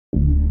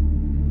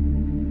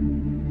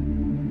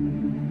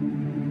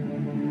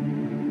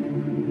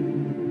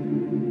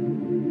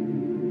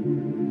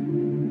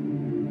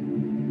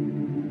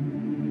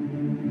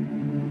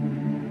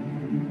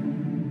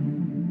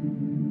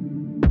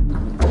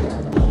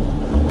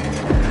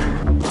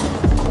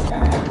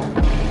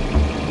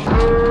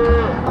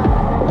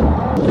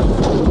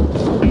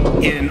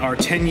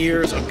10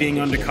 years of being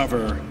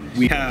undercover,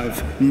 we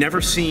have never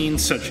seen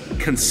such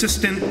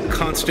consistent,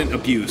 constant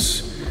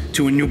abuse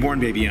to a newborn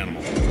baby animal.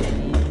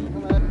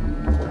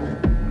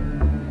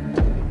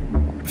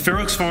 Fair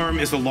Oaks Farm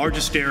is the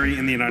largest dairy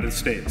in the United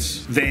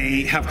States.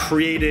 They have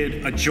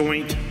created a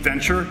joint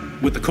venture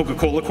with the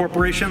Coca-Cola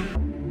Corporation.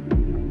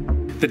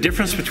 The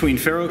difference between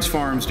Fair Oaks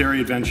Farm's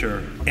dairy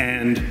adventure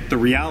and the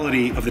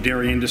reality of the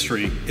dairy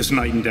industry is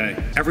night and day.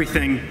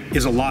 Everything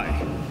is a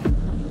lie.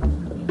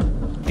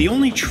 The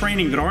only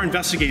training that our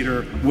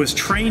investigator was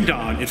trained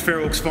on at Fair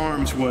Oaks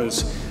Farms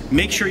was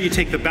make sure you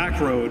take the back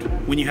road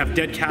when you have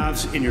dead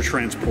calves in your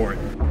transport.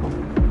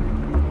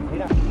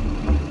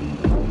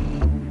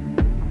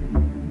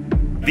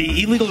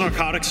 The illegal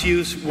narcotics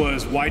use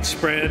was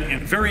widespread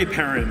and very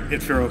apparent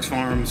at Fair Oaks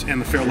Farms and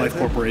the Fairlife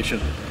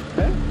Corporation.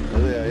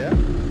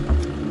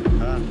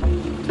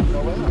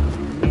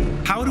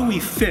 How do we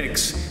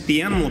fix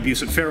the animal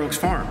abuse at Fair Oaks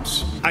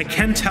Farms? I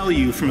can tell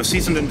you from a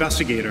seasoned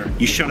investigator,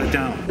 you shut it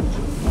down.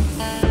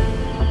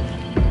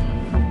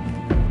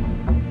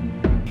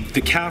 The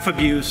calf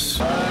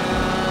abuse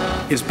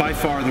is by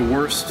far the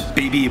worst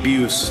baby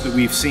abuse that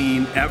we've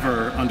seen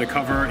ever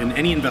undercover in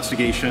any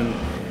investigation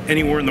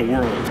anywhere in the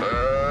world.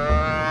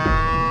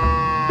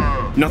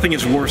 Nothing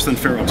is worse than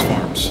Fair Oaks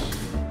Farms.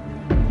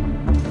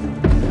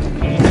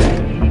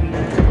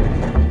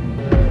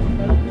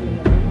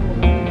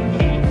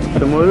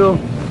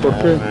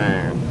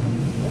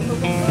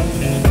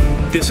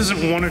 This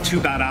isn't one or two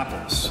bad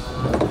apples.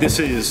 This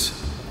is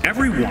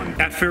everyone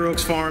at Fair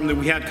Oaks Farm that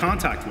we had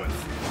contact with.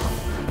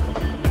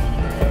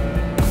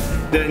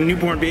 The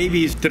newborn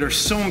babies that are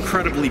so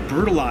incredibly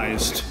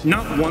brutalized,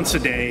 not once a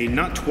day,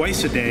 not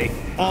twice a day,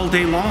 all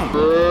day long.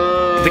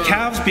 The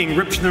calves being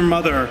ripped from their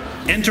mother,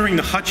 entering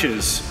the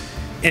hutches,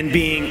 and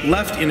being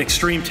left in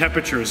extreme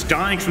temperatures,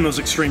 dying from those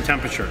extreme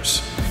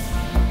temperatures.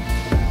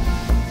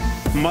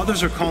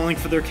 Mothers are calling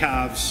for their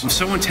calves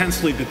so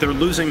intensely that they're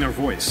losing their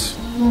voice.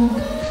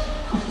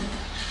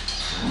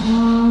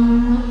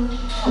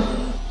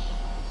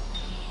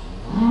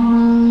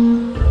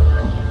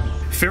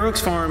 Fair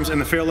Oaks Farms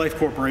and the Fairlife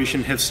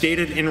Corporation have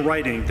stated in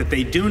writing that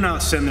they do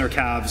not send their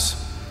calves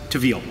to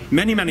veal.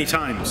 Many, many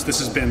times this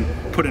has been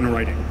put in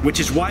writing,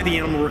 which is why the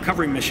Animal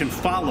Recovery Mission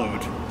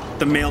followed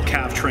the male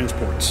calf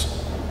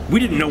transports. We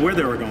didn't know where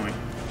they were going.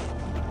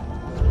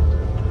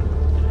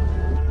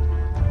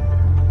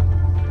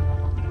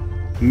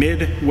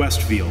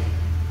 Midwest veal.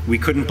 We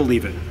couldn't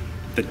believe it.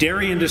 The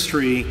dairy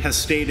industry has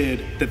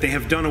stated that they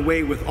have done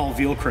away with all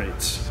veal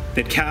crates,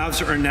 that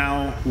calves are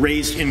now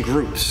raised in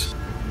groups.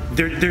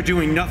 They're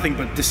doing nothing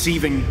but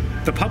deceiving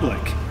the public.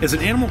 As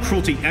an animal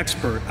cruelty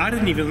expert, I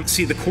didn't even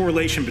see the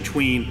correlation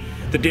between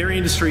the dairy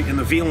industry and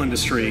the veal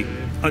industry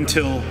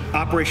until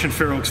Operation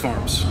Fair Oaks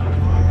Farms.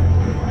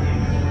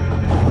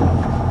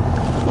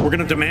 We're going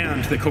to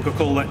demand that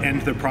Coca-Cola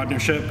end their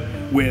partnership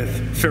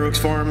with Fair Oaks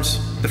Farms,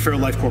 the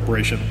Fairlife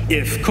Corporation.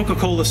 If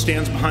Coca-Cola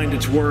stands behind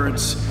its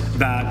words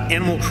that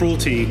animal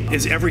cruelty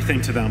is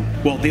everything to them,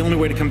 well, the only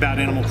way to combat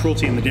animal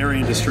cruelty in the dairy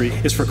industry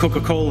is for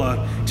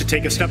Coca-Cola to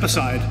take a step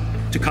aside,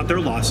 to cut their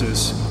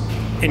losses,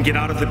 and get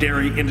out of the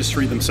dairy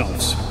industry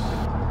themselves.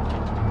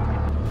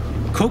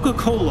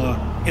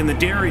 Coca-Cola and the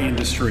dairy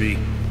industry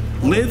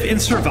live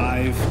and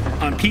survive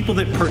on people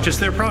that purchase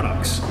their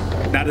products.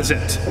 That is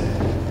it.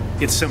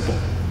 It's simple.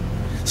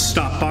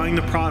 Stop buying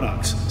the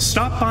products.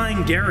 Stop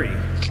buying dairy.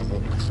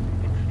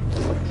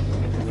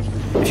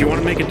 If you want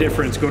to make a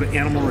difference, go to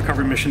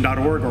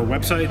animalrecoverymission.org, our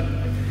website.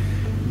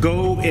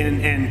 Go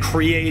and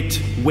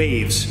create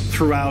waves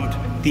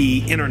throughout the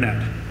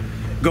internet.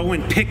 Go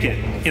and picket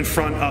in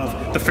front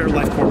of the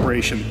Fairlife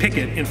Corporation.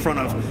 Picket in front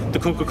of the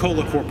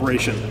Coca-Cola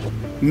Corporation.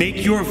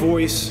 Make your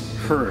voice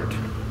heard.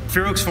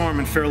 Fair Oaks Farm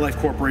and Fairlife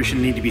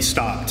Corporation need to be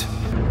stopped.